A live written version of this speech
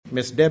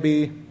Miss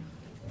Debbie,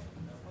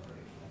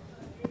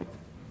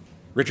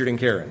 Richard and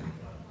Karen.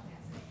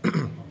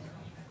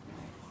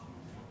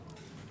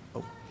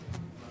 Oh.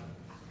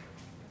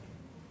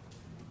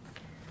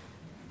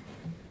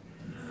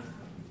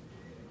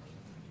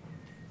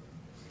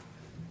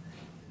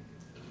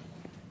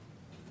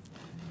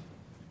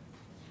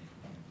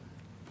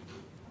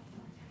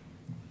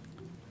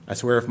 I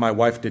swear if my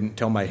wife didn't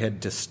tell my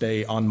head to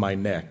stay on my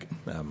neck,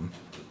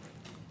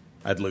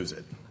 I'd lose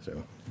it.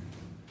 So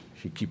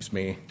she keeps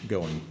me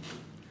going.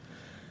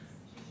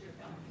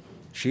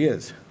 She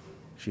is.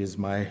 She is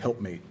my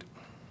helpmate.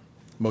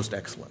 Most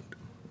excellent.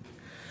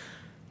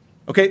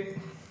 Okay,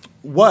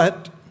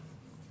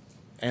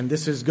 and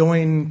this is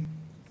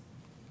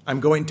I'm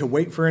going to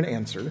wait for an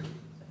answer.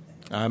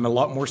 I'm a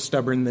lot more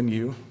stubborn than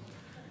you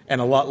and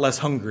a lot less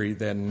hungry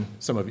than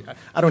some of you.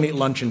 I don't eat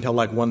lunch until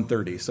like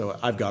 1:30, so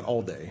I've got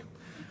all day.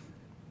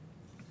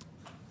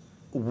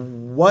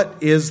 What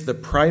is the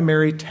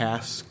primary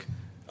task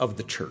of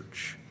the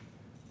church?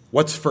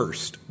 What's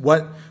first?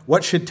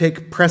 What should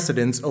take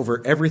precedence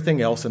over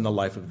everything else in the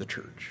life of the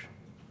church?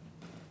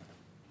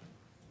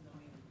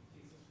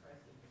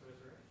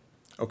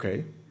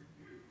 Okay.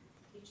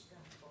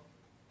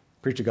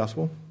 Preach the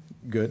gospel.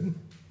 Good.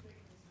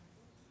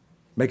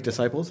 Make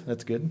disciples.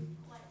 That's good.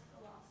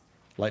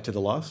 Light to the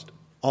lost.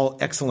 All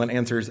excellent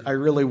answers. I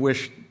really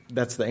wish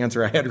that's the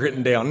answer I had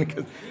written down.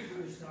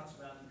 Hebrews talks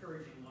about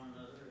encouraging one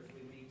another as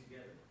we meet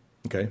together.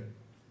 Okay.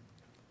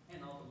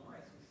 And all the more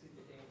as we see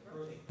the day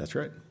approaching. That's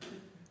right.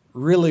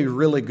 Really,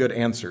 really good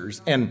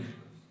answers. And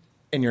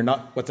you're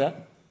not, what's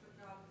that?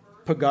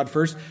 Put God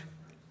first.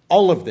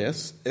 All of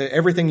this,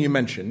 everything you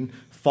mentioned,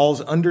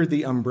 falls under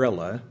the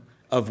umbrella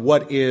of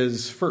what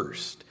is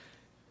first.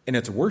 And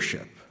it's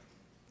worship.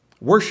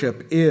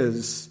 Worship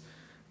is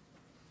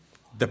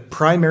the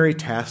primary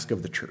task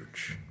of the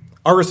church.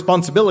 Our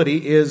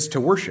responsibility is to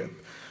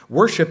worship.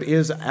 Worship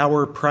is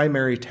our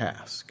primary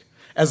task.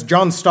 As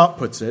John Stott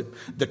puts it,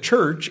 the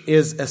church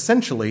is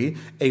essentially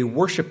a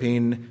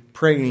worshiping,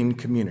 praying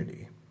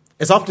community.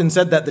 It's often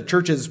said that the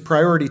church's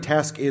priority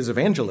task is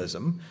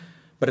evangelism,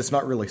 but it's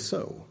not really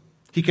so.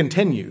 He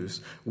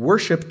continues,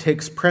 worship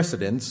takes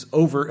precedence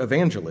over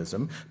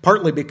evangelism,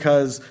 partly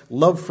because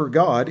love for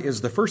God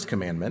is the first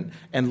commandment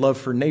and love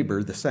for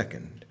neighbor the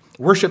second.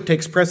 Worship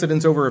takes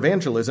precedence over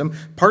evangelism,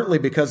 partly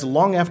because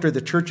long after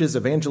the church's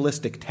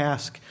evangelistic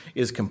task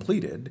is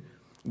completed,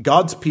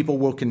 God's people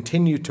will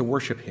continue to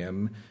worship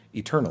him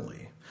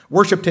eternally.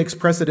 Worship takes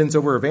precedence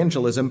over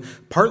evangelism,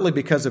 partly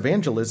because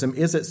evangelism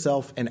is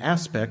itself an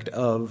aspect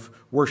of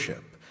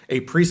worship,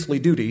 a priestly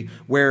duty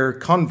where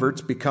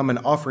converts become an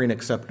offering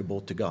acceptable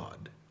to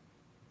God.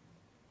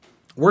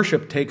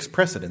 Worship takes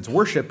precedence.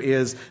 Worship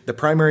is the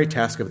primary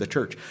task of the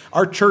church.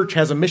 Our church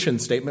has a mission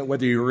statement,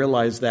 whether you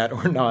realize that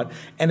or not,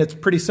 and it's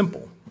pretty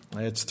simple.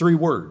 It's 3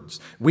 words.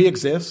 We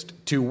exist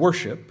to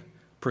worship,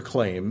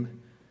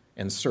 proclaim,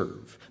 and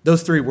serve.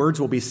 Those 3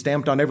 words will be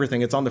stamped on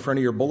everything. It's on the front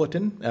of your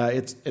bulletin.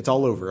 It's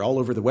all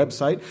over the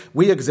website.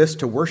 We exist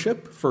to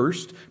worship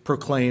first,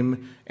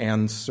 proclaim,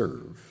 and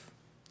serve.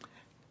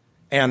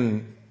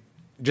 And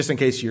just in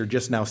case you're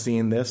just now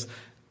seeing this,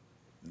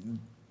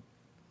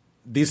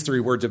 these 3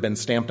 words have been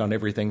stamped on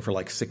everything for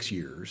like 6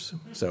 years.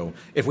 So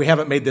if we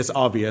haven't made this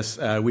obvious,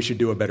 we should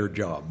do a better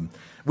job.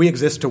 We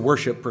exist to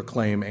worship,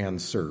 proclaim,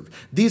 and serve.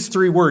 These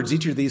 3 words,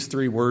 each of these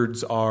 3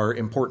 words are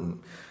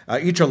important.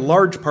 Each a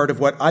large part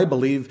of what I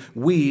believe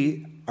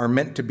we are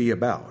meant to be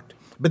about.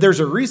 But there's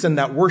a reason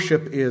that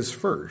worship is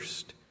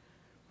first.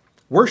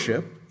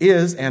 Worship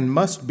is and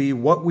must be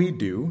what we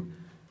do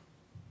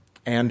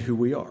and who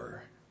we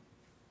are.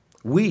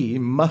 We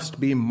must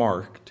be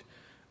marked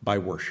by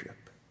worship.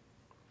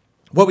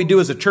 What we do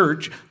as a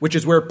church, which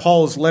is where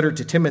Paul's letter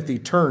to Timothy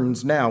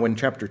turns now in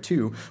chapter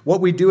 2, what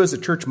we do as a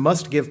church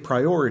must give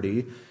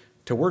priority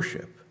to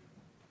worship.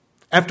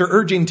 After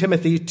urging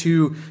Timothy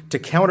to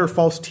counter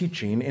false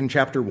teaching in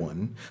chapter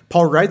 1,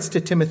 Paul writes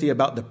to Timothy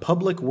about the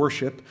public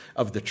worship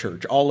of the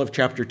church. All of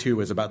chapter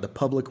 2 is about the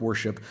public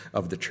worship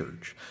of the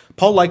church.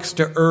 Paul likes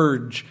to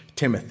urge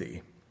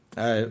Timothy,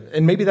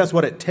 and maybe that's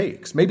what it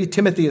takes. Maybe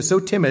Timothy is so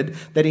timid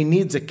that he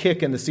needs a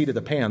kick in the seat of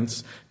the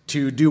pants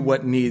to do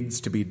what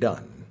needs to be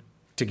done,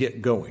 to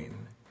get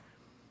going.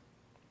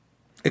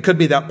 It could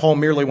be that Paul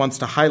merely wants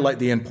to highlight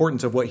the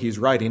importance of what he's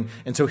writing,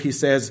 and so he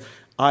says,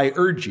 I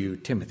urge you,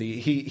 Timothy.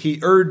 He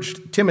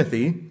urged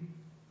Timothy,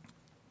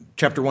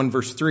 chapter 1,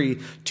 verse 3,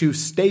 to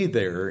stay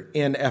there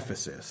in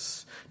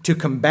Ephesus, to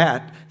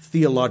combat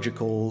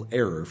theological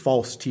error,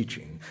 false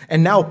teaching.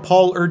 And now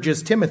Paul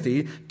urges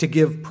Timothy to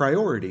give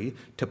priority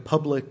to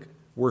public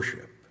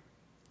worship.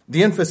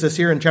 The emphasis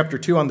here in chapter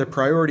 2 on the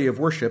priority of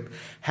worship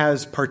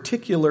has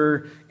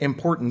particular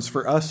importance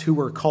for us who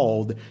are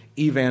called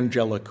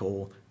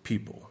evangelical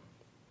people.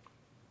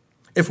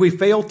 If we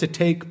fail to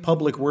take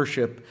public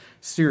worship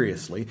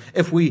seriously,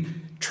 if we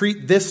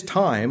treat this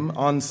time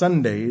on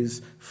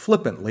Sundays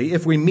flippantly,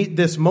 if we meet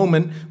this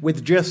moment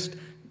with just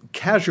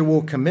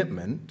casual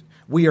commitment,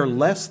 we are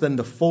less than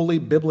the fully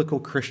biblical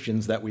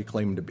Christians that we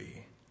claim to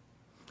be.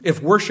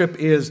 If worship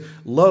is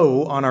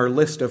low on our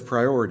list of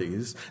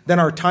priorities, then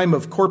our time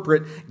of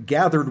corporate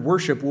gathered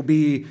worship will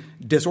be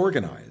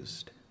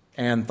disorganized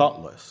and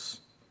thoughtless,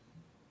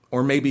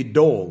 or maybe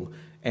dull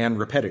and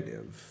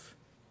repetitive,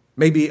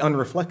 maybe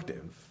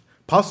unreflective,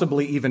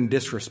 possibly even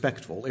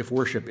disrespectful if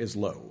worship is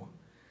low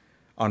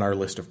on our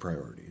list of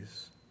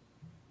priorities.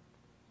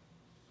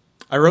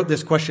 I wrote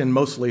this question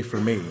mostly for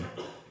me.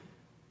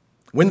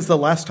 When's the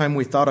last time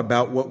we thought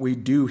about what we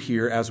do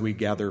here as we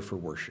gather for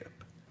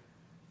worship?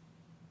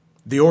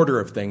 The order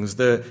of things,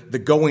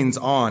 the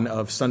goings-on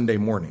of Sunday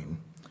morning.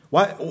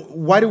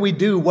 Why do we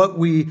do what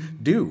we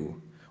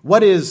do?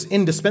 What is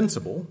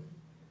indispensable,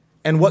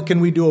 and what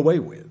can we do away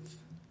with?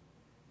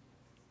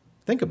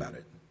 Think about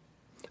it.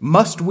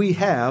 Must we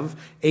have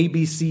A,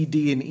 B, C,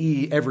 D, and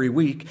E every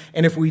week?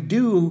 And if we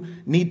do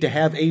need to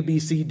have A, B,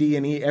 C, D,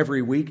 and E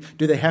every week,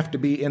 do they have to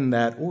be in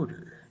that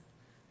order?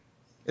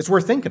 It's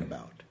worth thinking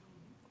about.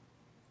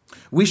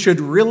 We should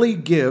really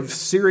give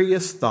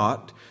serious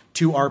thought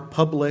to our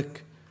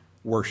public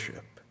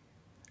worship.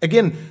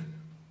 Again,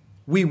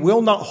 we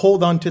will not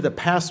hold on to the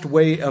past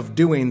way of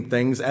doing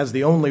things as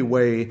the only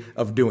way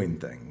of doing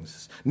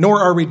things, nor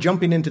are we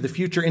jumping into the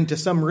future into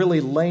some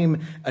really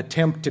lame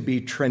attempt to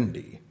be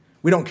trendy.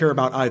 We don't care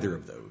about either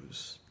of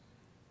those.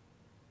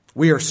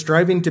 We are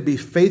striving to be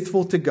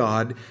faithful to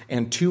God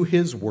and to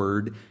His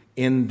Word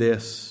in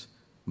this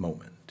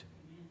moment.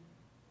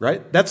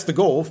 Right? That's the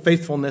goal,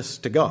 faithfulness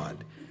to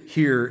God,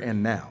 here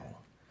and now.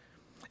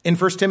 In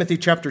 1 Timothy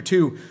chapter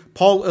 2,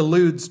 Paul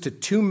alludes to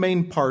two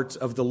main parts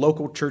of the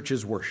local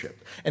church's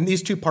worship. And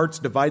these two parts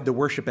divide the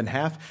worship in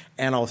half.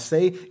 And I'll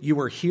say you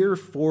are here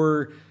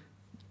for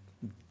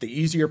the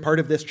easier part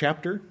of this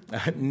chapter.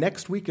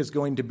 Next week is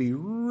going to be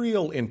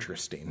real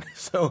interesting.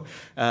 So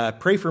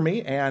pray for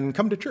me and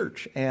come to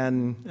church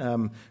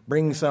and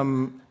bring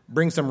some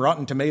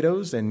rotten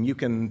tomatoes and you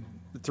can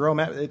throw them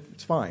at it.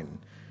 It's fine.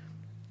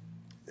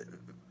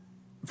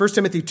 1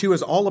 Timothy 2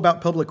 is all about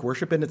public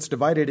worship, and it's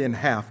divided in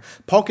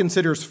half. Paul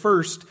considers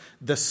first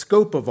the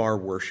scope of our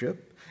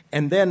worship,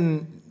 and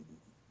then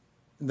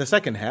the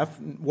second half,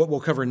 what we'll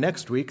cover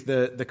next week,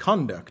 the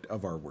conduct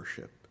of our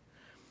worship.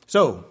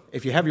 So,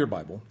 if you have your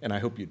Bible, and I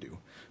hope you do,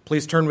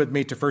 please turn with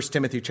me to 1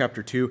 Timothy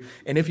chapter 2,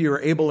 and if you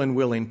are able and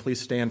willing, please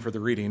stand for the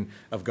reading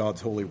of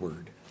God's holy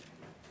word.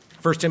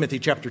 1 Timothy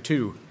chapter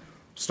 2,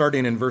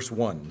 starting in verse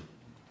 1.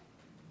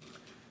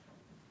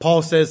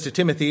 Paul says to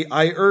Timothy,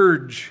 I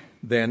urge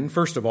then,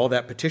 first of all,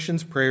 that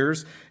petitions,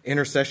 prayers,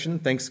 intercession,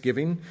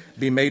 thanksgiving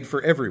be made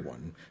for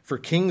everyone, for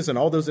kings and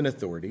all those in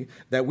authority,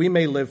 that we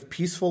may live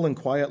peaceful and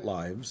quiet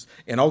lives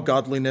in all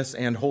godliness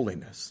and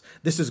holiness.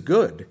 This is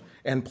good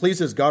and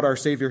pleases God our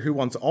Savior, who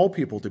wants all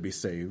people to be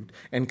saved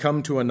and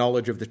come to a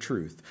knowledge of the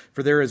truth.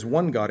 For there is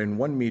one God and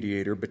one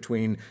mediator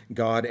between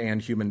God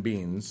and human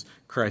beings,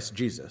 Christ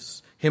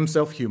Jesus,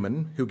 himself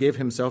human, who gave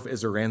himself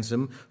as a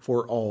ransom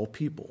for all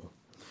people.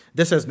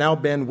 This has now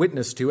been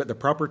witnessed to at the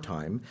proper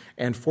time,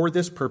 and for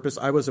this purpose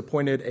I was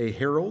appointed a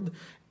herald,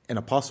 an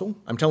apostle,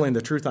 I'm telling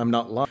the truth, I'm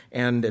not lying,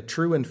 and a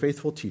true and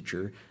faithful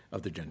teacher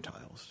of the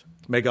Gentiles.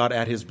 May God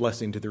add his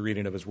blessing to the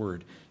reading of his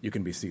word. You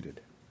can be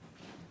seated.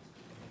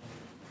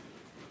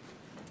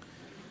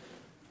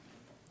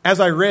 As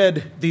I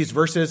read these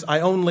verses, I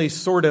only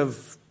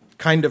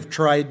kind of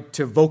tried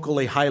to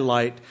vocally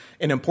highlight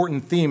an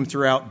important theme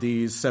throughout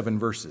these 7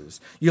 verses.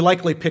 You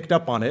likely picked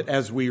up on it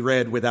as we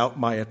read without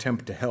my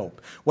attempt to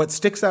help. What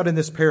sticks out in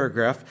this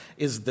paragraph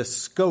is the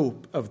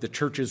scope of the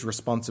church's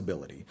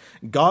responsibility.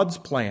 God's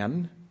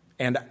plan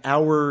and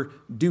our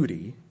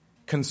duty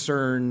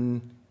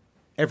concern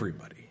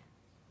everybody.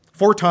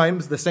 4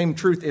 times the same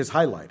truth is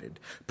highlighted.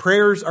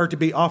 Prayers are to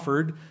be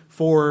offered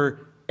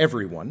for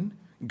everyone.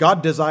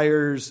 God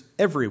desires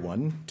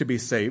everyone to be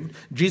saved.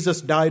 Jesus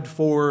died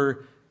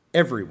for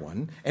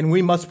everyone, and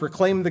we must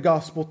proclaim the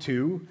gospel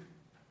to,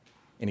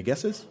 any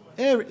guesses?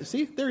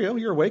 See, there you go,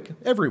 you're awake.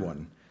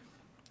 Everyone.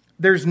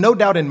 There's no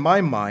doubt in my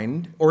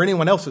mind, or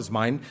anyone else's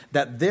mind,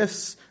 that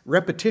this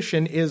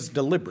repetition is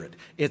deliberate.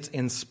 It's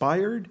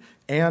inspired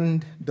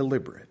and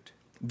deliberate.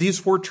 These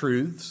 4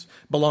 truths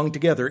belong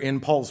together in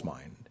Paul's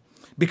mind.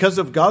 Because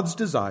of God's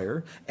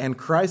desire and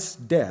Christ's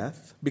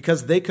death,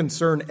 because they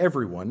concern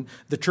everyone,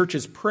 the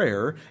church's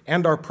prayer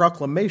and our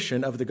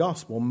proclamation of the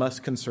gospel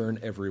must concern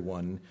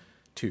everyone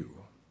too.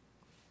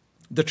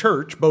 The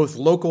church, both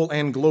local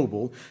and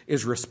global,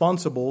 is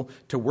responsible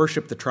to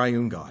worship the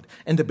triune God.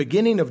 And the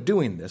beginning of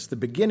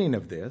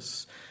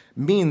this,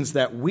 means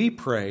that we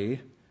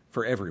pray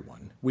for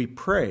everyone. We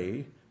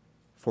pray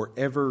for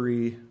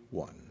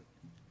everyone.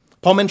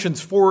 Paul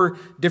mentions 4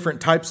 different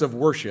types of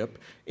worship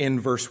in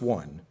verse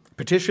 1.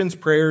 Petitions,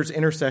 prayers,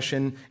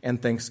 intercession,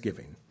 and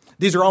thanksgiving.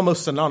 These are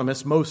almost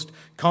synonymous. Most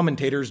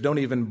commentators don't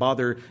even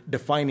bother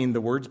defining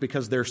the words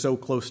because they're so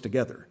close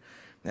together.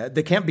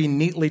 They can't be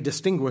neatly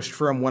distinguished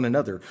from one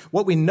another.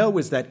 What we know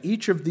is that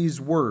each of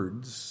these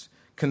words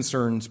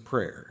concerns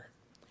prayer,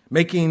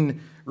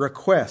 making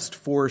request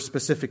for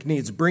specific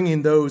needs,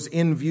 bringing those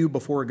in view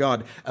before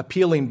God,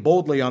 appealing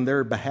boldly on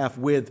their behalf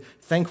with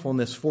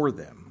thankfulness for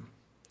them.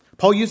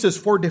 Paul uses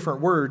 4 different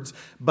words,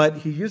 but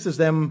he uses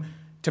them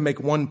to make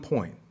one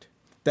point,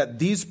 that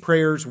these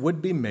prayers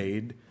would be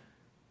made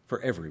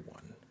for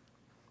everyone.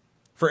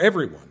 For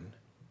everyone.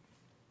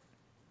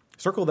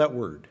 Circle that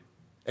word.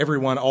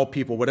 Everyone, all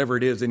people, whatever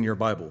it is in your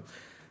Bible.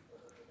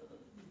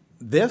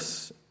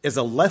 This is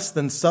a less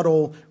than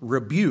subtle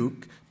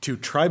rebuke to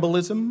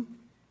tribalism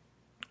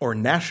or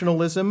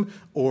nationalism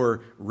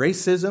or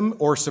racism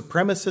or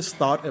supremacist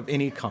thought of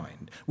any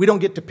kind. We don't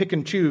get to pick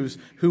and choose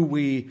who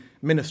we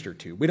minister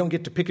to. We don't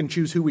get to pick and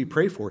choose who we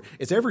pray for.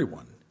 It's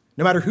everyone,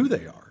 no matter who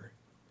they are.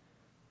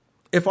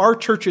 If our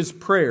church's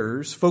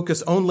prayers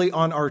focus only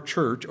on our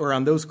church or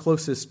on those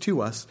closest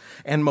to us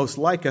and most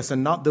like us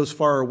and not those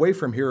far away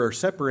from here or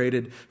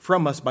separated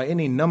from us by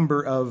any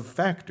number of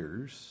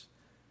factors,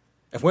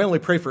 if we only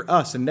pray for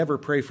us and never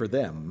pray for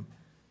them,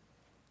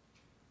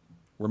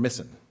 we're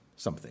missing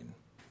something.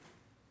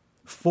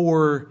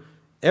 For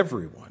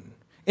everyone.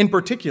 In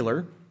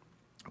particular,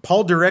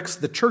 Paul directs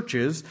the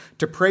churches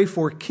to pray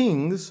for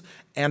kings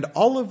and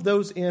all of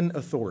those in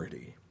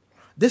authority.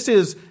 This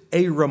is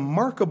a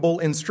remarkable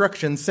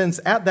instruction since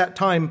at that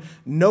time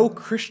no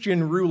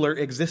Christian ruler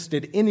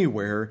existed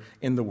anywhere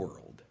in the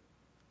world.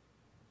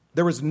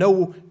 There was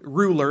no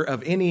ruler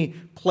of any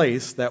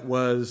place that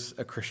was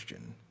a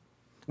Christian.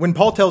 When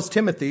Paul tells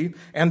Timothy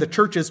and the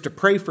churches to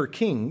pray for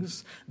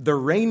kings, the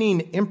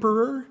reigning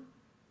emperor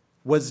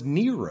was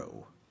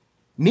Nero.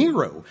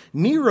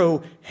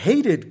 Nero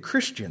hated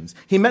Christians.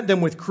 He met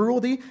them with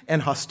cruelty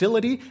and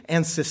hostility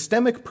and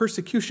systemic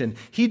persecution.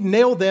 He'd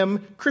nail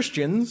them,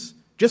 Christians,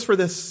 just for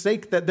the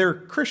sake that they're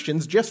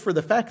Christians, just for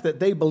the fact that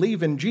they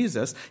believe in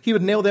Jesus. He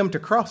would nail them to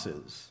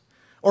crosses.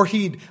 Or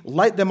he'd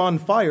light them on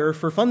fire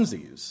for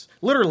funsies,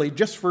 literally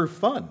just for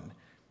fun.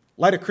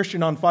 Light a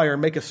Christian on fire,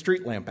 make a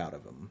street lamp out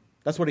of them.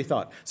 That's what he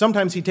thought.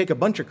 Sometimes he'd take a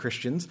bunch of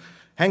Christians,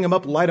 hang them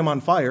up, light them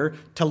on fire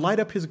to light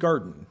up his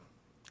garden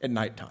at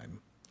nighttime.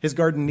 His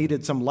garden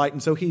needed some light,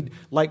 and so he'd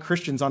light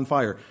Christians on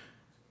fire.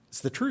 It's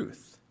the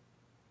truth.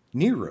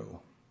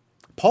 Nero.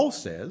 Paul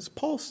says,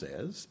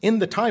 in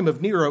the time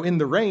of Nero, in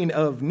the reign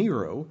of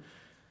Nero,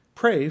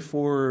 pray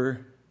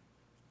for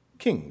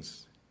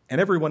kings and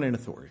everyone in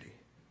authority.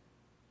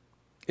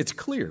 It's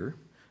clear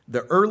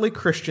the early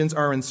Christians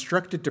are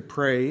instructed to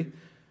pray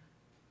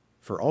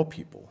for all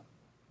people,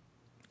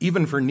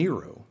 even for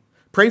Nero.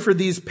 Pray for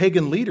these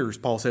pagan leaders,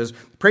 Paul says.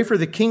 Pray for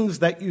the kings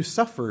that you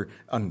suffer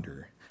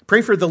under.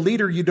 Pray for the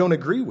leader you don't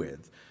agree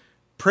with.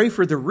 Pray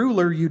for the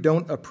ruler you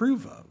don't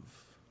approve of.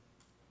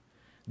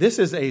 This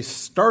is a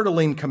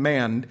startling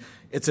command.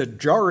 It's a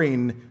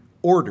jarring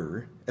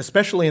order,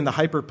 especially in the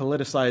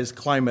hyper-politicized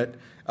climate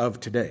of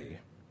today.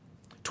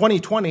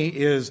 2020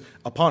 is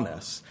upon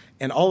us,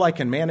 and all I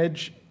can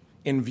manage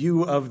in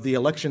view of the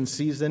election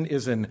season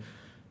is an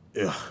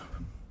ugh,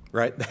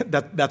 right?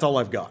 That's all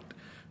I've got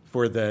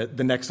for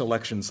the next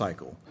election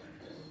cycle.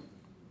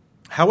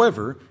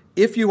 However,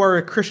 if you are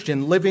a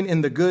Christian living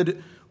in the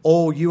good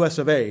old US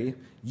of A,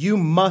 you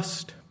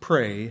must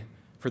pray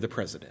for the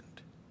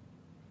president,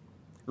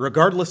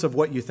 regardless of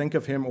what you think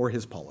of him or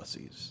his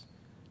policies.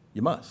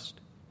 You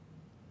must.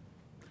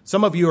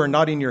 Some of you are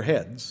nodding your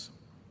heads,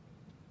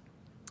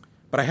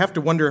 but I have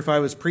to wonder if I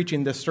was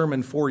preaching this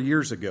sermon 4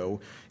 years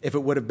ago, if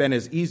it would have been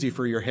as easy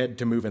for your head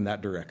to move in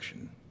that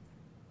direction.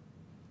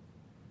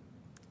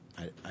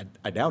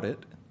 I doubt it.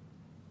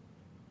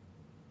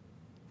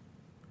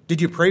 Did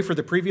you pray for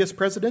the previous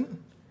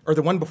president? Or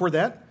the one before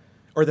that?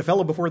 Or the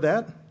fellow before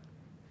that?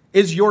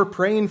 Is your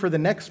praying for the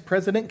next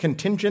president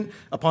contingent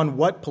upon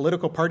what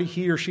political party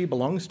he or she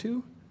belongs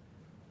to?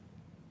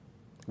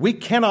 We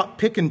cannot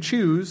pick and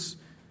choose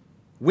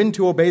when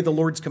to obey the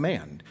Lord's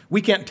command.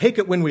 We can't take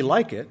it when we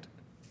like it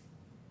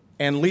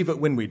and leave it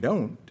when we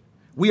don't.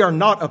 We are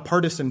not a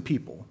partisan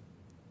people,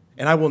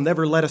 and I will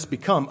never let us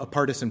become a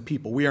partisan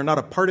people. We are not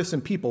a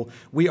partisan people.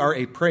 We are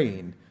a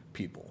praying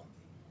people.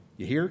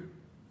 You hear?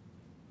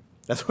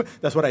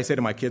 That's what I say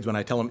to my kids when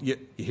I tell them, you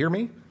hear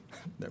me?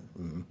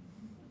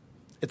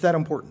 It's that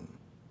important.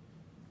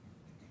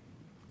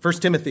 1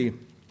 Timothy,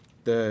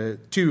 the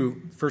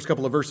first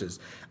couple of verses.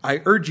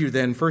 I urge you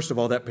then, first of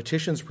all, that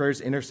petitions, prayers,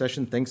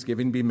 intercession,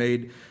 thanksgiving be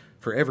made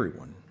for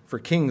everyone, for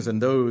kings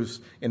and those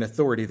in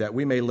authority, that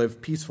we may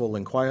live peaceful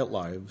and quiet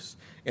lives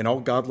in all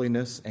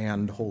godliness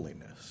and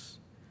holiness.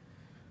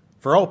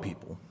 For all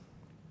people,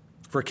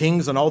 for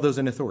kings and all those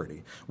in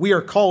authority. We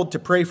are called to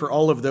pray for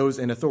all of those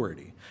in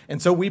authority.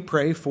 And so we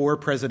pray for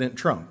President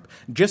Trump,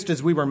 just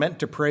as we were meant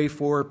to pray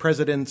for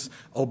Presidents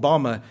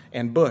Obama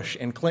and Bush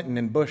and Clinton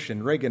and Bush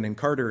and Reagan and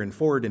Carter and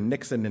Ford and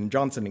Nixon and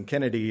Johnson and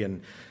Kennedy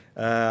and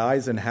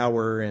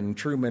Eisenhower and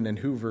Truman and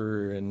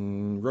Hoover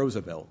and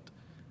Roosevelt.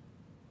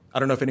 I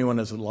don't know if anyone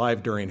is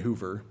alive during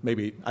Hoover.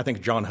 Maybe, I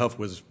think John Huff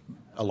was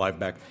alive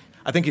back.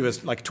 I think he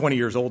was like 20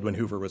 years old when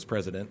Hoover was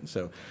president.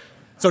 So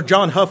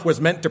John Huff was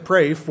meant to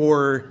pray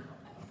for.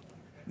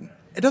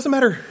 It doesn't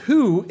matter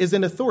who is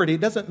in authority.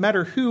 It doesn't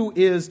matter who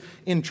is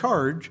in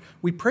charge.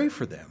 We pray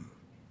for them.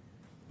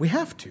 We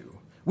have to.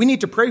 We need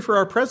to pray for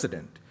our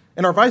president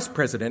and our vice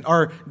president,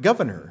 our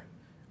governor,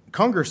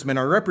 congressmen,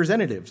 our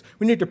representatives.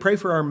 We need to pray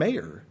for our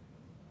mayor,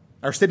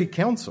 our city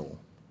council,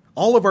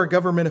 all of our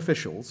government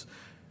officials.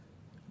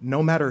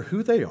 no matter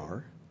who they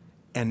are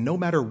and no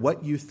matter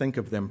what you think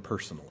of them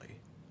personally.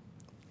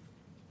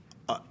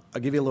 I'll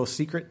give you a little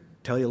secret,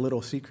 tell you a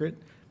little secret.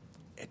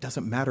 It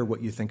doesn't matter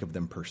what you think of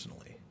them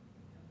personally.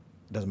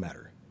 It doesn't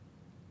matter.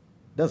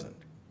 It doesn't.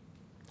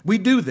 We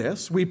do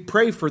this, we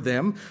pray for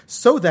them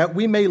so that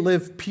we may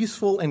live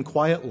peaceful and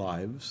quiet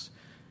lives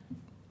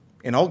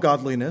in all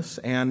godliness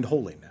and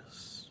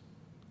holiness.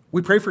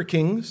 We pray for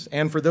kings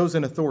and for those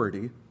in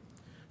authority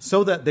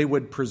so that they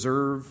would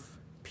preserve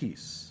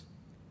peace.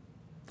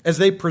 As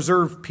they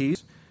preserve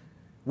peace,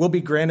 we'll be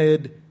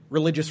granted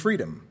religious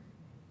freedom,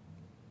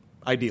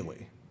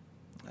 ideally.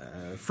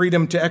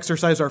 Freedom to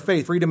exercise our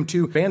faith, freedom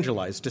to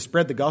evangelize, to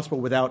spread the gospel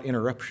without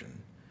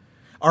interruption.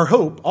 Our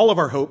hope, all of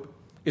our hope,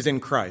 is in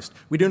Christ.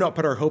 We do not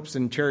put our hopes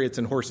in chariots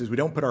and horses. We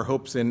don't put our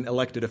hopes in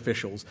elected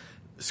officials.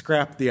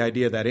 Scrap the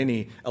idea that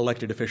any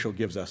elected official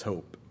gives us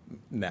hope.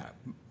 Nah.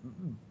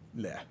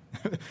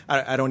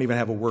 I don't even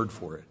have a word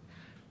for it.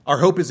 Our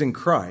hope is in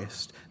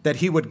Christ, that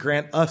he would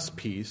grant us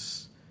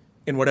peace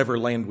in whatever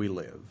land we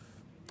live.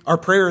 Our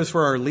prayer is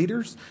for our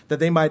leaders, that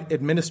they might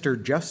administer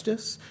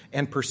justice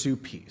and pursue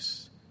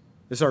peace.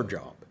 This is our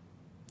job.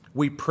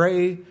 We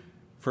pray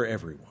for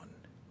everyone.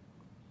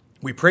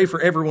 We pray for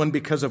everyone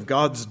because of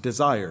God's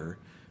desire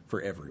for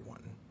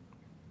everyone.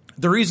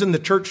 The reason the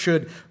church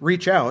should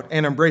reach out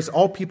and embrace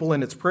all people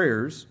in its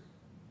prayers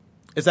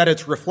is that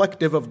it's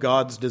reflective of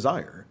God's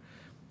desire.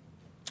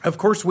 Of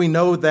course, we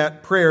know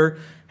that prayer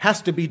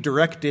has to be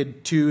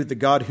directed to the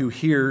God who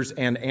hears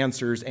and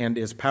answers and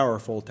is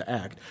powerful to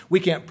act.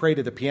 We can't pray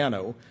to the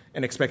piano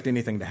and expect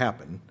anything to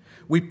happen.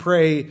 We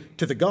pray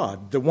to the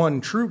God, the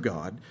one true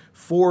God,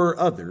 for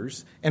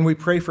others, and we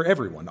pray for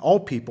everyone, all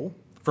people,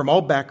 from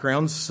all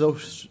backgrounds,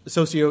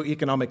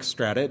 socioeconomic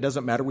strata. It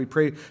doesn't matter. We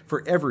pray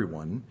for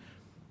everyone,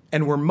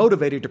 and we're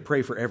motivated to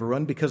pray for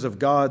everyone because of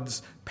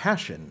God's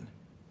passion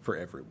for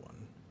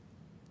everyone.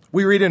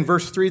 We read in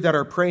verse 3 that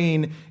our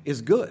praying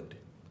is good,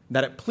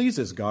 that it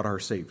pleases God, our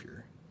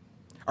Savior.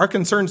 Our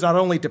concern is not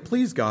only to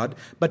please God,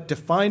 but to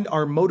find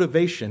our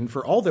motivation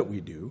for all that we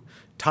do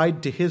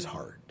tied to his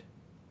heart.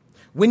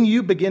 When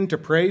you begin to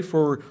pray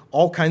for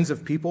all kinds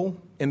of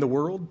people in the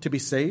world to be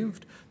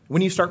saved,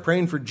 when you start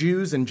praying for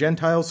Jews and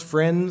Gentiles,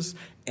 friends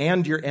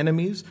and your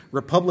enemies,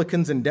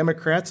 Republicans and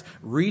Democrats,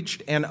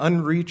 reached and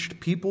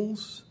unreached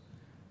peoples,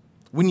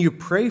 when you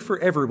pray for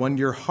everyone,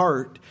 your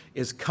heart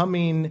is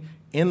coming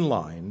in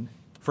line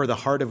for the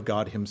heart of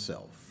God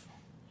himself.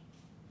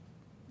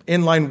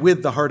 In line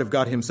with the heart of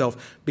God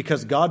himself,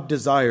 because God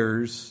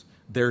desires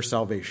their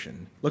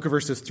salvation. Look at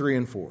verses 3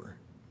 and 4.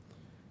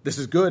 This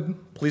is good,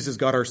 pleases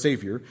God our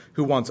Savior,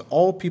 who wants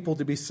all people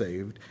to be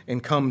saved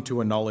and come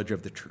to a knowledge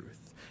of the truth.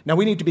 Now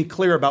we need to be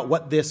clear about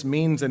what this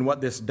means and what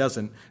this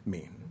doesn't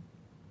mean.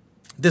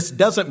 This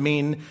doesn't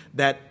mean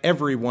that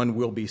everyone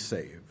will be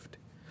saved.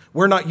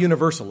 We're not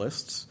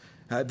universalists.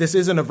 This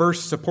isn't a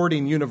verse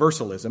supporting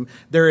universalism.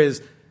 There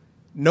is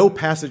no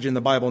passage in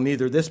the Bible,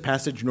 neither this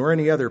passage nor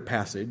any other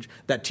passage,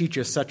 that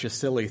teaches such a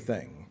silly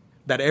thing,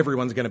 that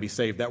everyone's going to be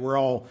saved, that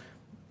we're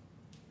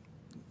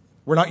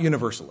not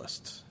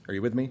universalists. Are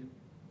you with me?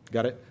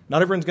 Got it?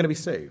 Not everyone's going to be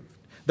saved.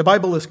 The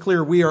Bible is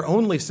clear. We are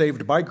only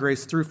saved by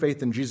grace through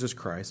faith in Jesus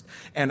Christ,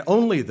 and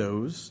only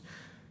those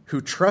who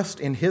trust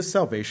in his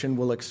salvation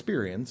will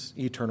experience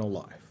eternal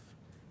life.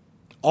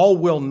 All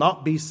will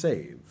not be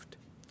saved,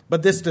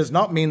 but this does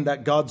not mean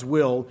that God's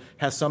will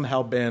has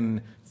somehow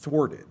been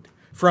thwarted.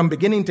 From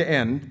beginning to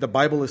end, the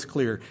Bible is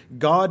clear.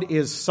 God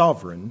is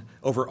sovereign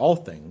over all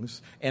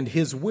things, and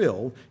his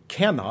will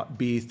cannot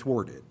be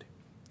thwarted.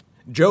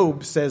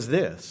 Job says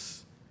this.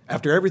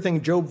 After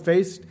everything Job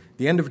faced,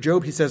 the end of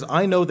Job, he says,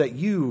 I know that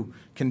you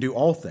can do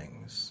all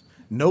things.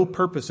 No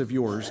purpose of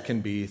yours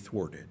can be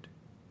thwarted.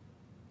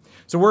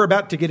 So we're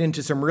about to get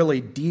into some really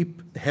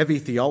deep, heavy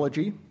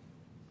theology.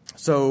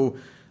 So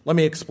let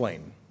me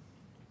explain.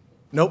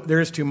 Nope,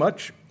 there is too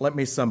much. Let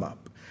me sum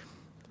up.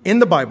 In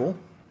the Bible,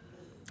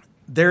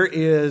 there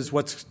is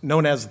what's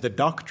known as the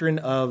doctrine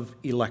of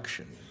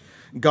election.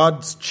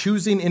 God's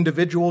choosing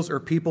individuals or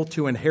people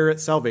to inherit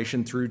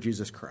salvation through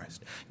Jesus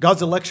Christ.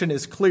 God's election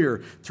is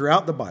clear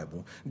throughout the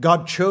Bible.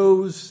 God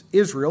chose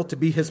Israel to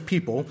be his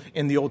people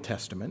in the Old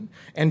Testament.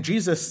 And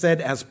Jesus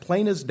said as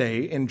plain as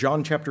day in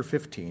John chapter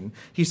 15,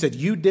 he said,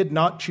 you did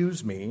not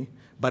choose me,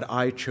 but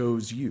I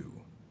chose you.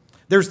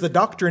 There's the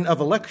doctrine of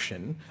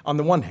election on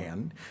the one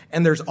hand,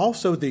 and there's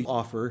also the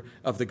offer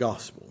of the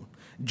gospel.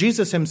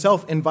 Jesus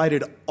himself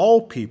invited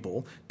all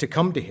people to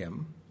come to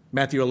him.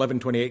 Matthew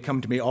 11:28,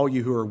 come to me, all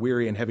you who are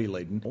weary and heavy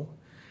laden.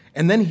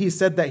 And then he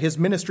said that his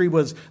ministry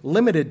was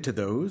limited to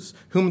those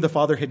whom the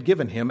Father had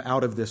given him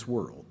out of this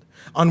world.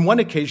 On one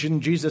occasion,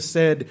 Jesus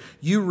said,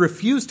 you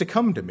refuse to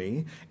come to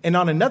me. And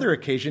on another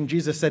occasion,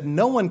 Jesus said,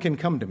 no one can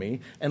come to me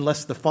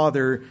unless the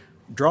Father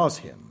draws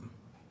him.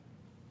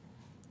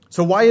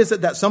 So why is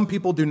it that some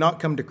people do not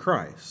come to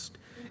Christ?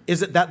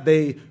 Is it that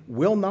they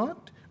will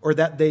not or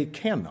that they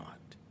cannot?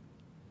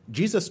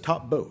 Jesus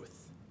taught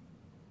both.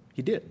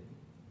 He did.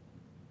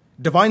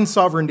 Divine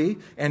sovereignty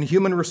and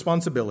human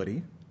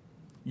responsibility,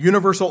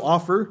 universal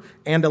offer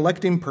and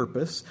electing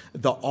purpose,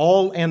 the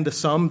all and the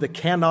some, the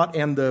cannot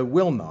and the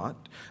will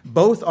not,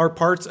 both are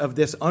parts of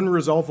this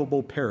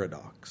unresolvable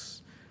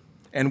paradox.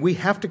 And we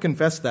have to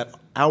confess that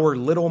our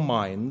little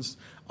minds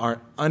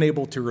are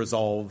unable to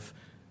resolve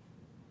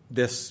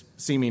this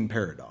seeming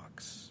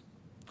paradox.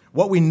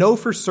 What we know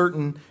for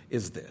certain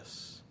is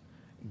this: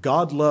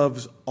 God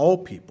loves all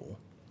people,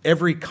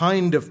 every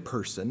kind of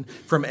person,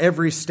 from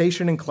every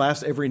station and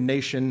class, every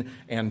nation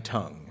and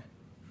tongue.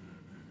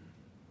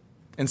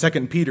 In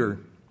 2 Peter,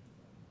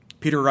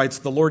 Peter writes,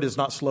 "The Lord is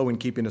not slow in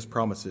keeping his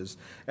promises,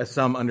 as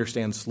some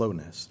understand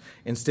slowness.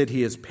 Instead,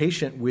 he is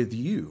patient with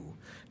you,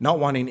 not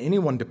wanting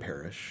anyone to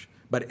perish,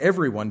 but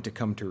everyone to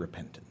come to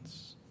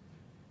repentance."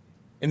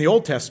 In the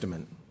Old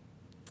Testament,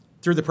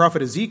 through the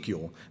prophet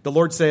Ezekiel, the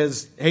Lord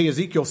says, "Hey,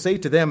 Ezekiel, say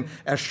to them,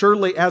 as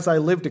surely as I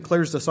live,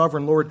 declares the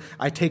sovereign Lord,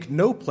 I take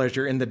no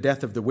pleasure in the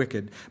death of the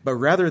wicked, but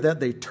rather that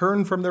they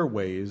turn from their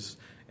ways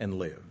and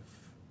live."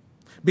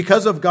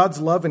 Because of God's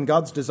love and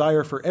God's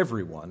desire for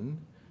everyone,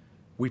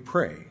 we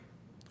pray.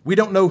 We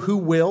don't know who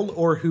will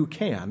or who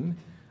can,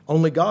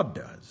 only God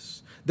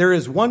does. There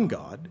is one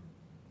God,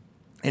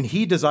 and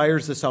he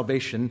desires the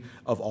salvation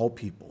of all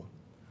people.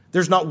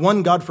 There's not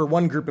one God for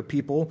one group of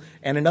people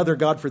and another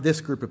God for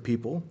this group of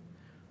people,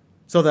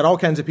 so that all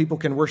kinds of people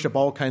can worship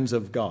all kinds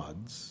of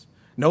gods.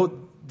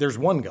 No, there's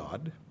one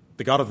God,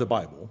 the God of the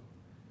Bible,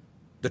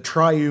 the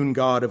triune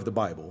God of the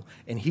Bible,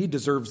 and he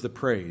deserves the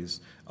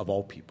praise of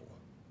all people.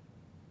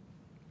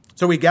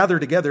 So we gather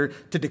together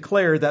to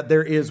declare that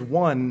there is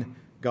one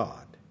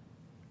God,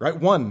 right?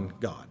 One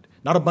God,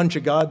 not a bunch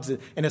of gods.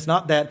 And it's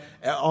not that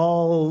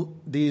all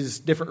these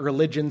different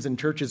religions and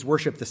churches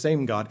worship the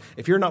same God.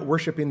 If you're not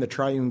worshiping the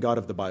triune God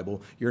of the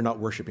Bible, you're not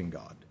worshiping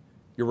God.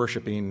 You're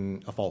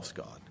worshiping a false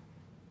God.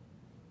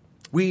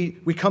 We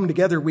come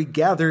together, we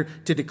gather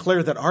to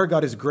declare that our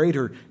God is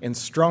greater and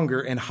stronger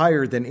and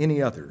higher than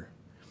any other.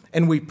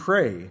 And we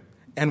pray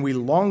and we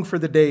long for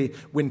the day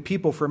when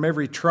people from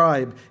every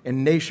tribe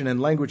and nation and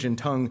language and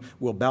tongue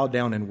will bow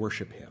down and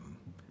worship him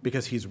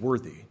because he's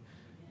worthy.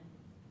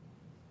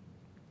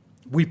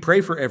 We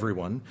pray for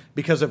everyone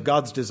because of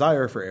God's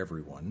desire for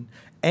everyone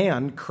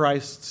and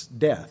Christ's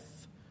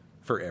death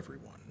for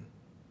everyone.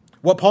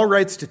 What Paul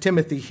writes to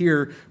Timothy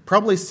here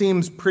probably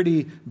seems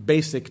pretty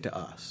basic to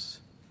us.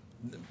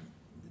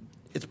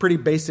 It's pretty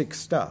basic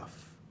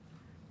stuff.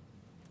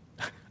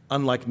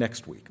 Unlike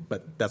next week,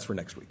 but that's for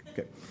next week.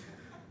 Okay.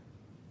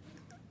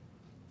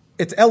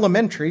 It's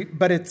elementary,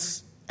 but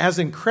it's as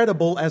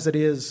incredible as it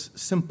is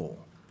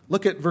simple.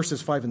 Look at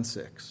verses 5 and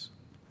 6.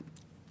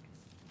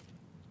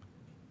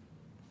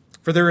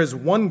 "For there is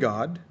one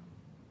God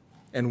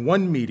and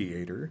one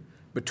mediator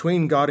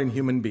between God and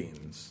human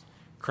beings,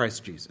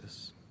 Christ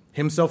Jesus,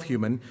 himself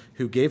human,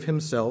 who gave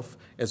himself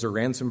as a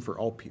ransom for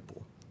all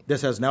people.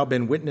 This has now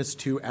been witnessed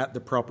to at the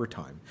proper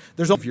time.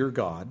 There's only your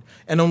God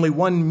and only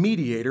one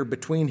mediator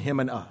between him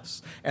and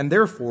us, and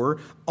therefore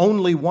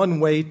only one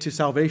way to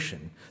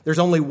salvation. There's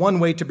only one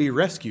way to be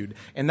rescued,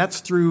 and that's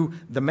through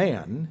the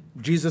man,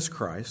 Jesus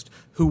Christ,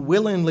 who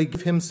willingly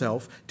gave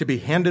himself to be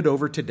handed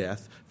over to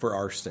death for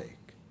our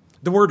sake."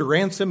 The word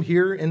ransom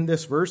here in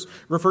this verse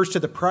refers to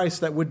the price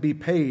that would be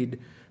paid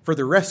for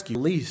the rescue,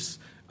 release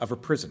of a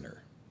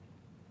prisoner.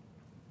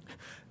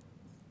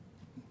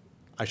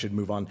 I should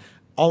move on.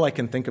 All I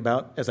can think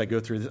about as I go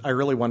through this, I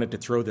really wanted to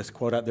throw this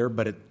quote out there,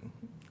 but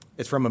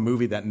it's from a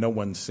movie that no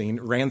one's seen,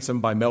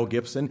 Ransom by Mel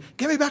Gibson.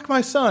 "Give me back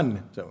my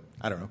son." So,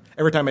 I don't know.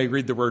 Every time I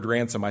read the word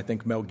ransom, I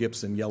think Mel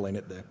Gibson yelling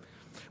at the...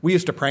 We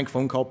used to prank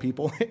phone call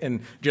people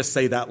and just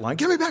say that line,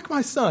 "Give me back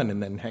my son,"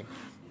 and then hang.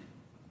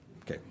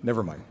 Okay,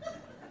 never mind.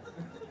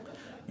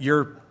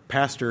 Your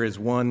pastor is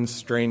one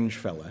strange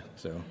fella,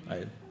 so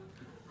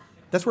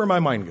that's where my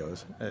mind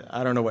goes.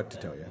 I don't know what to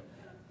tell you.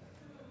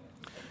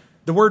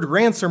 The word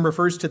ransom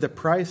refers to the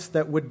price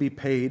that would be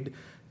paid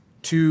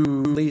to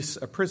release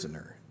a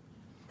prisoner.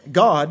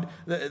 God,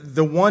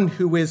 the one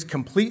who is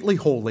completely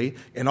holy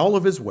in all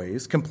of his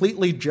ways,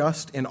 completely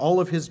just in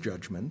all of his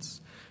judgments,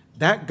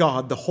 that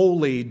God, the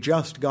holy,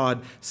 just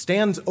God,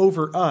 stands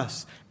over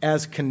us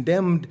as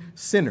condemned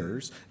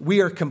sinners.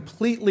 We are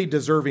completely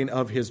deserving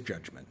of his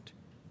judgment.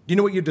 Do you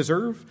know what you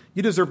deserve?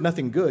 You deserve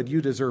nothing good.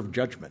 You deserve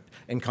judgment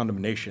and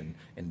condemnation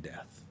and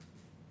death.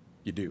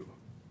 You do.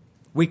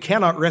 We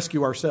cannot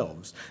rescue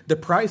ourselves. The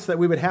price that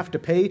we would have to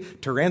pay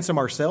to ransom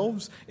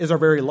ourselves is our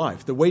very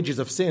life. The wages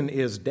of sin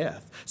is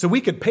death. So we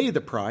could pay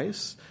the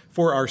price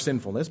for our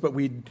sinfulness, but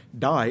we'd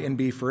die and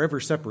be forever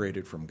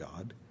separated from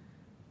God.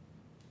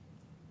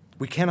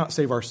 We cannot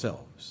save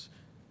ourselves.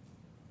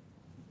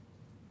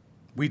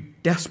 We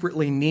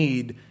desperately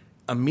need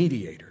a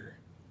mediator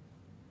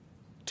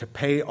to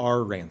pay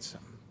our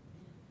ransom.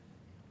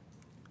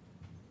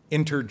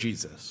 Enter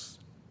Jesus.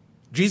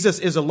 Jesus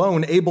is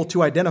alone able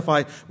to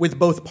identify with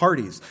both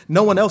parties.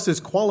 No one else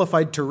is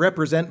qualified to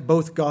represent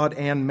both God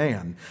and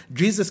man.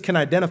 Jesus can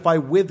identify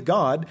with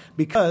God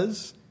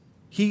because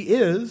he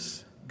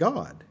is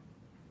God.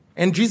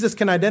 And Jesus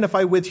can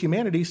identify with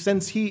humanity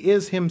since he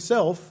is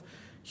himself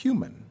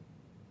human.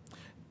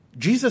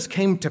 Jesus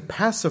came to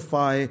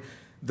pacify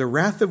the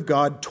wrath of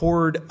God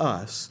toward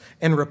us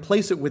and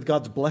replace it with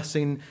God's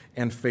blessing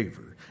and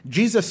favor.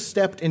 Jesus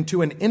stepped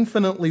into an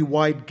infinitely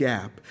wide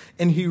gap,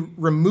 and he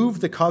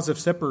removed the cause of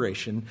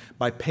separation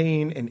by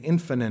paying an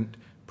infinite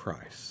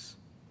price.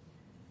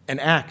 An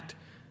act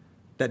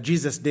that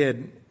Jesus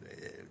did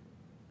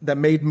that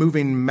made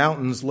moving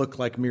mountains look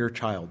like mere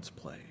child's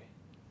play.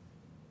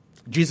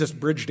 Jesus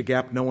bridged a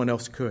gap no one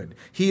else could.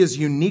 He is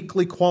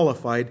uniquely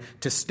qualified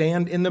to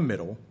stand in the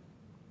middle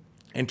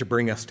and to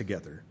bring us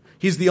together.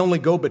 He's the only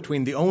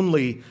go-between, the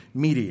only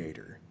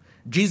mediator.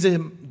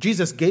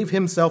 Jesus gave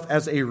himself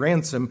as a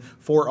ransom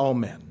for all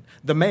men.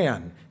 The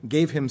man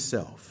gave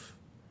himself.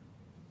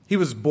 He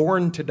was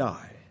born to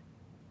die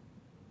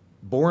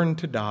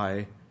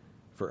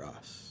for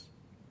us.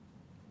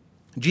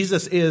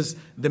 Jesus is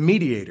the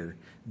mediator,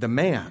 the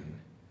man,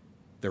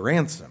 the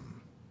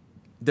ransom.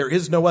 There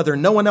is no other.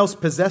 No one else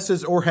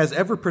possesses or has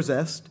ever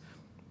possessed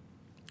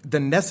the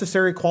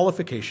necessary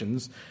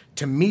qualifications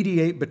to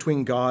mediate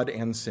between God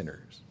and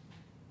sinners.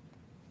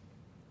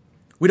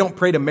 We don't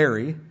pray to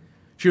Mary.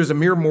 She was a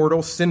mere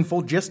mortal,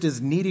 sinful, just as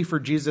needy for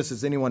Jesus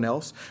as anyone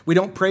else. We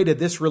don't pray to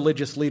this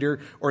religious leader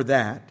or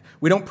that.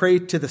 We don't pray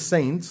to the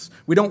saints.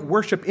 We don't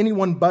worship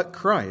anyone but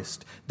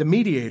Christ, the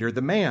mediator,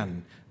 the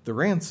man, the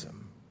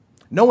ransom.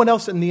 No one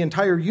else in the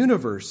entire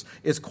universe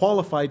is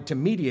qualified to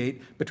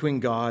mediate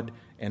between God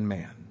and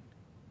man.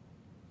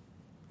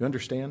 You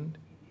understand?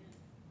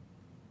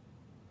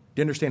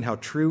 Do you understand how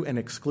true and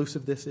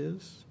exclusive this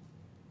is?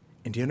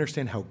 And do you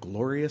understand how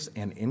glorious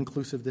and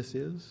inclusive this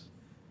is?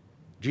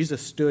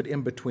 Jesus stood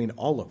in between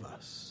all of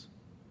us,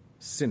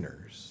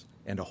 sinners,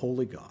 and a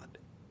holy God,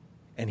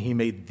 and he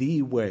made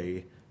the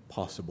way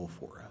possible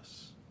for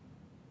us.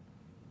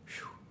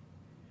 Whew.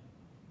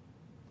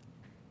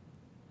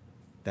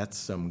 That's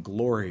some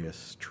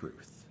glorious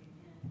truth.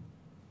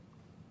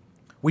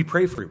 We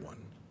pray for everyone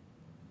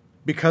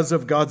because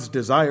of God's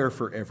desire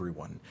for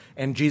everyone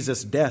and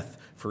Jesus' death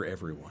for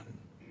everyone.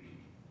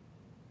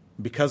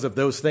 Because of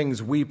those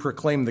things, we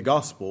proclaim the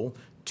gospel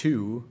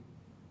to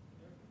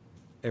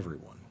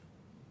everyone.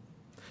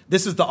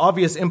 This is the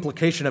obvious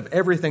implication of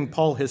everything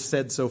Paul has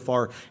said so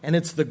far, and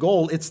it's the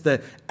goal, it's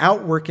the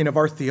outworking of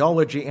our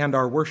theology and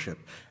our worship.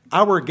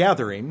 Our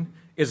gathering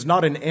is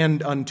not an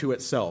end unto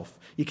itself.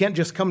 You can't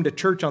just come to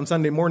church on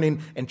Sunday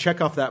morning and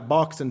check off that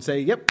box and say,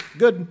 yep,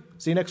 good,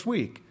 see you next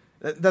week.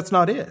 That's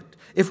not it.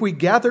 If we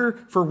gather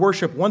for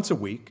worship once a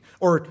week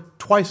or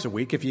twice a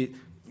week, if you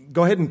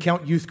go ahead and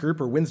count youth group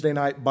or Wednesday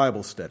night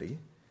Bible study,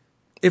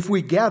 if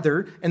we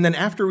gather and then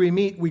after we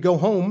meet, we go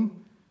home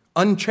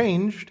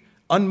unchanged,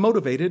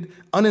 unmotivated,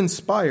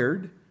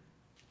 uninspired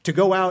to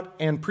go out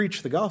and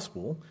preach the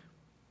gospel,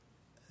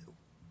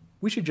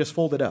 we should just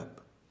fold it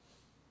up.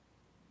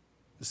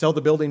 Sell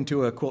the building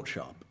to a quilt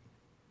shop.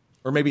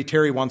 Or maybe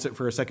Terry wants it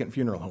for a second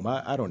funeral home.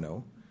 I don't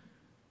know.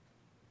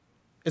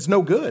 It's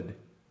no good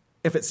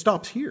if it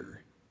stops here.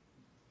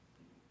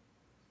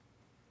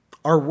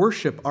 Our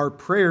worship, our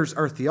prayers,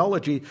 our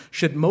theology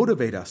should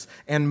motivate us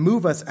and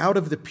move us out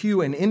of the pew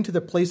and into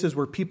the places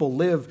where people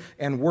live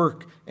and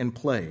work and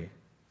play.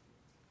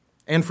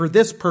 And for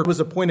this purpose was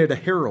appointed a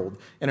herald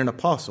and an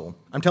apostle.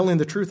 I'm telling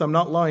the truth, I'm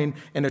not lying,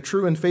 and a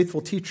true and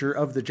faithful teacher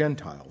of the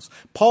Gentiles.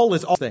 Paul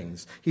is all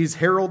things. He's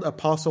herald,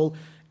 apostle,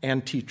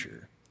 and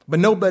teacher. But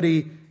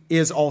nobody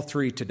is all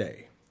three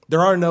today.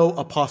 There are no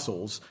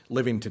apostles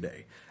living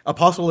today.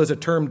 Apostle is a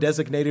term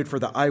designated for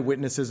the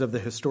eyewitnesses of the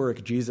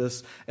historic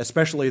Jesus,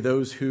 especially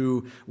those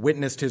who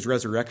witnessed his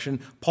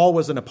resurrection. Paul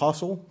was an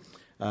apostle,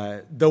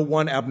 though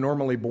one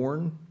abnormally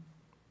born.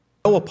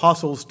 No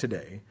apostles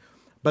today,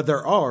 but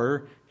there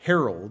are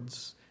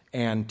heralds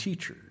and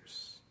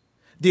teachers.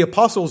 The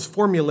apostles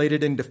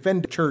formulated and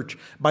defended the church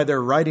by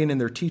their writing and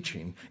their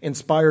teaching,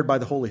 inspired by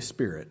the Holy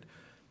Spirit.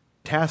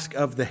 The task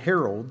of the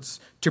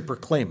heralds to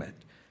proclaim it.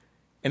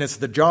 And it's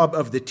the job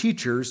of the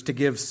teachers to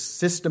give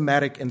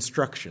systematic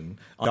instruction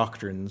on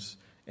doctrines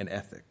and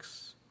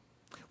ethics.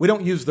 We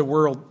don't use the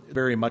word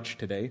very much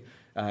today.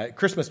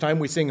 Christmas time,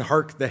 we sing,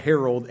 "Hark the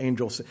Herald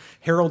Angels."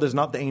 Herald is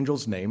not the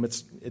angel's name.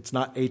 It's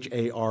not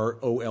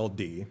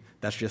Harold.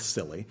 That's just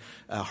silly.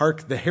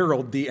 Hark the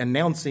herald, the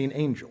announcing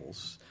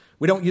angels.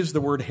 We don't use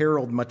the word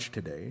herald much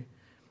today,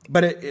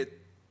 but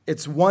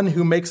it's one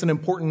who makes an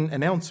important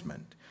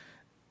announcement.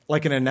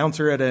 Like an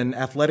announcer at an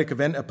athletic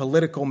event, a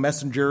political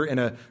messenger in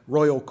a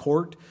royal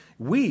court.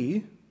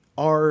 We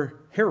are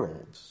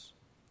heralds.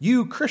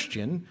 You,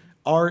 Christian,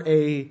 are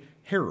a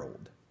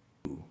herald.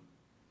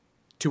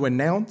 To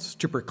announce,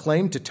 to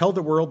proclaim, to tell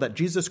the world that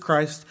Jesus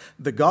Christ,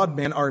 the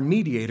God-man, our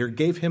mediator,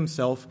 gave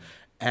himself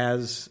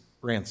as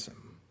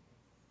ransom.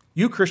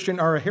 You, Christian,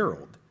 are a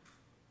herald.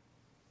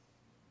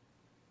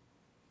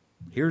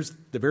 Here's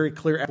the very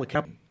clear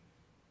application.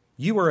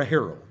 You are a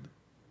herald.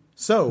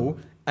 So,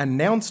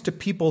 announce to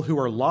people who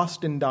are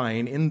lost and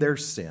dying in their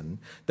sin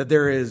that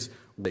there is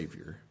a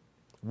Savior,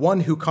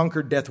 one who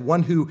conquered death,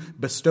 one who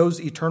bestows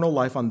eternal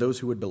life on those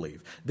who would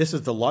believe. This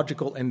is the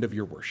logical end of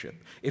your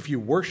worship. If you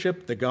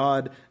worship the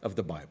God of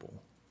the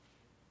Bible,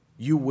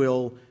 you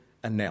will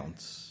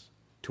announce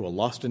to a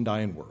lost and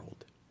dying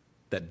world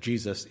that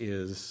Jesus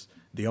is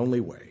the only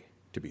way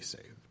to be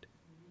saved.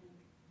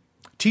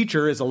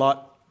 Teacher is a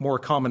lot more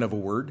common of a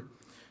word.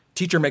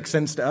 Teacher makes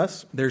sense to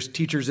us. There's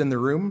teachers in the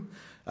room.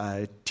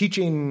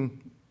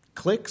 Teaching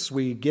clicks,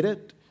 we get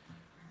it.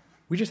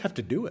 We just have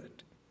to do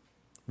it.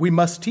 We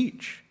must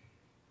teach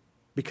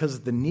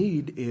because the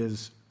need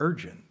is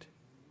urgent.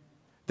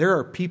 There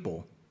are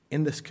people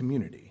in this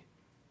community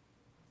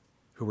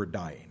who are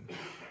dying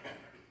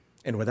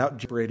and without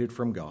separated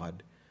from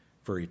God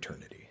for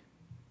eternity.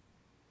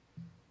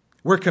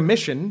 We're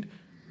commissioned.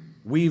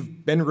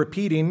 We've been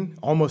repeating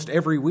almost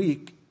every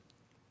week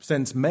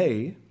since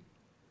May.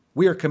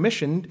 We are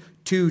commissioned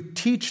to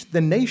teach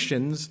the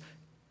nations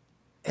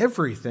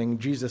everything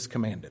Jesus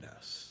commanded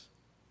us.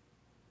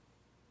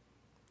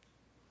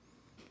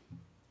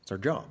 It's our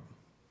job.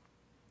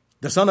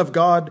 The Son of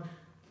God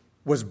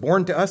was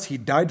born to us. He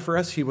died for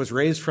us. He was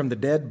raised from the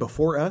dead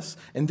before us.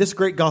 And this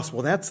great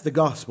gospel, that's the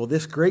gospel.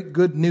 This great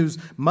good news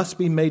must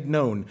be made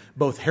known,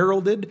 both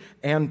heralded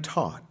and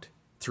taught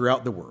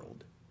throughout the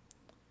world.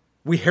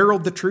 We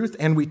herald the truth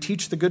and we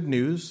teach the good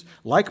news,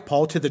 like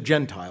Paul, to the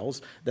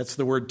Gentiles. That's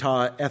the word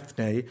ta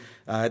ethne,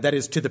 that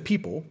is to the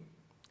people.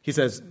 He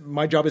says,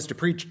 my job is to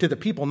preach to the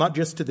people, not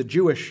just to the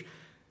Jewish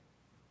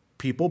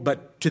people,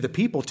 but to the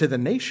people, to the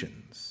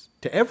nations,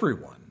 to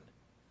everyone.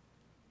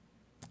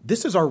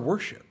 This is our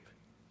worship.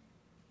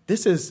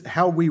 This is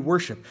how we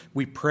worship.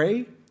 We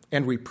pray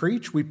and we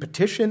preach, we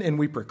petition and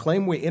we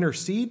proclaim, we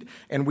intercede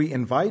and we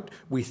invite,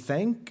 we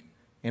thank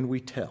and we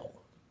tell.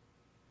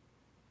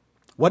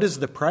 What is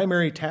the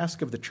primary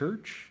task of the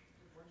church?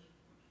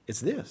 It's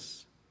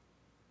this.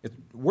 It's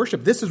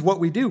worship. This is what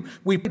we do.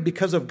 We,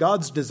 because of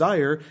God's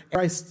desire,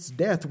 Christ's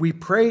death, we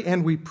pray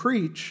and we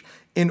preach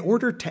in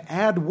order to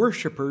add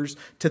worshipers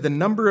to the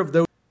number of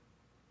those.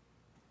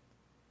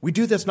 We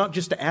do this not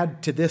just to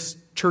add to this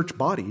church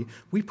body.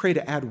 We pray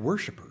to add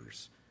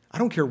worshipers. I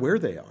don't care where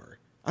they are.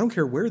 I don't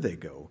care where they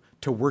go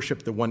to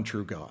worship the one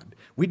true God.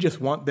 We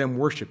just want them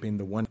worshiping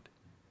the one.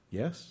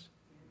 Yes?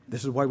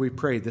 This is why we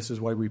pray. This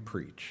is why we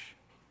preach.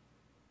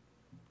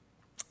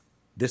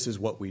 This is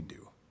what we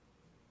do.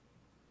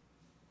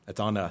 It's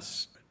on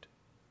us,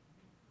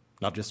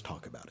 not just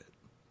talk about it.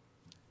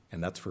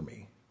 And that's for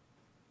me.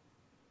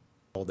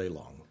 All day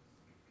long.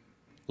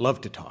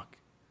 Love to talk.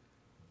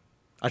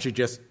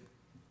 Can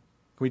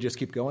we just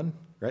keep going?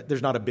 Right?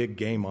 There's not a big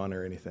game on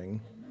or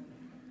anything.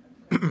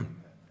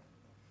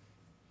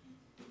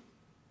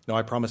 No,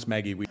 I promised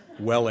Maggie we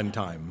well in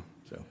time.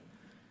 So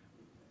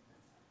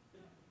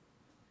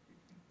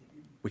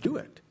we do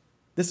it.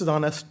 This is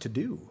on us to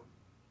do.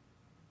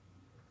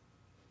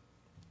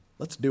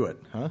 Let's do it,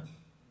 huh?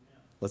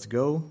 Let's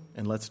go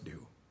and let's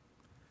do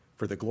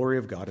for the glory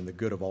of God and the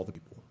good of all the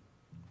people.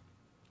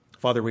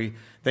 Father, we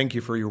thank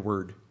you for your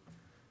word,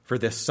 for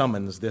this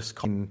summons, this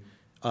calling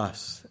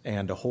us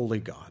and a holy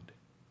God,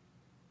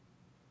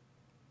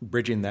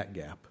 bridging that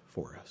gap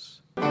for us.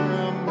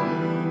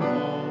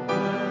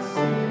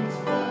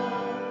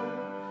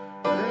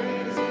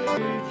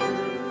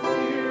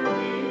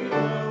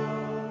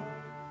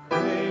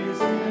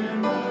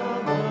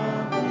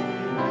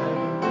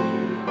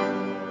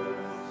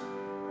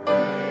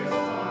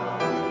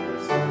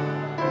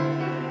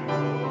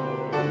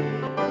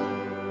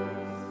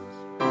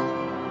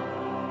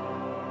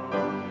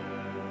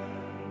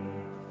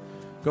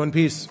 Go in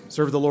peace.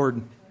 Serve the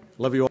Lord.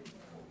 Love you all.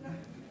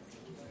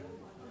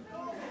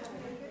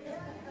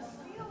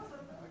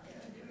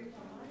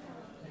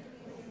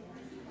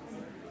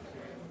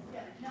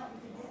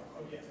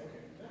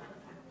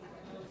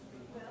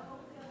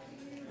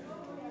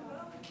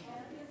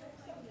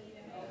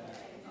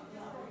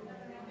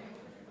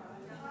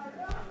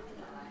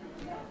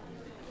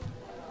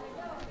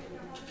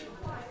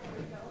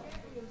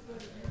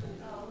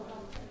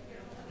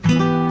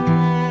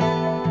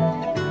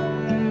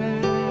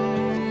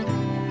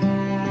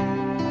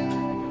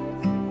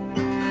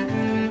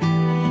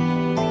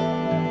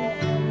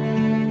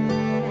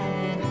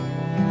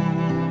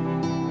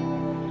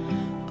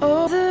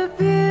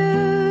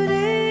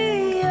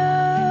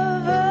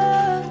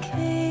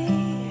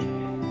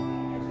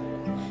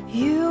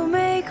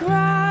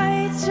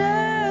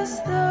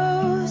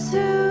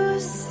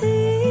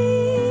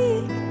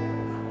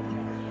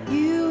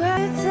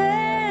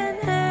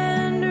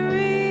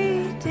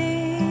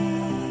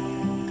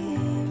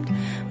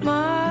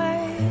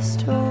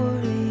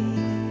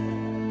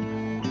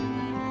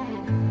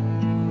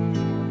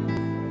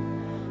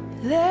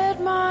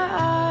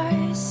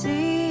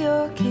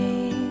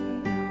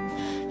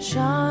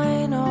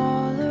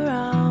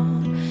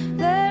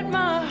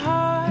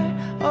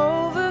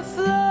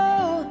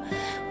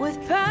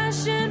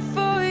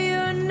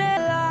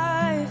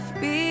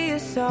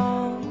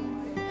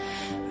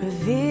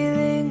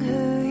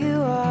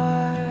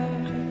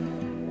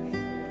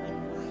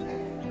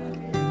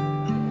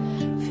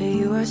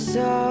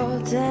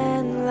 Salt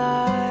and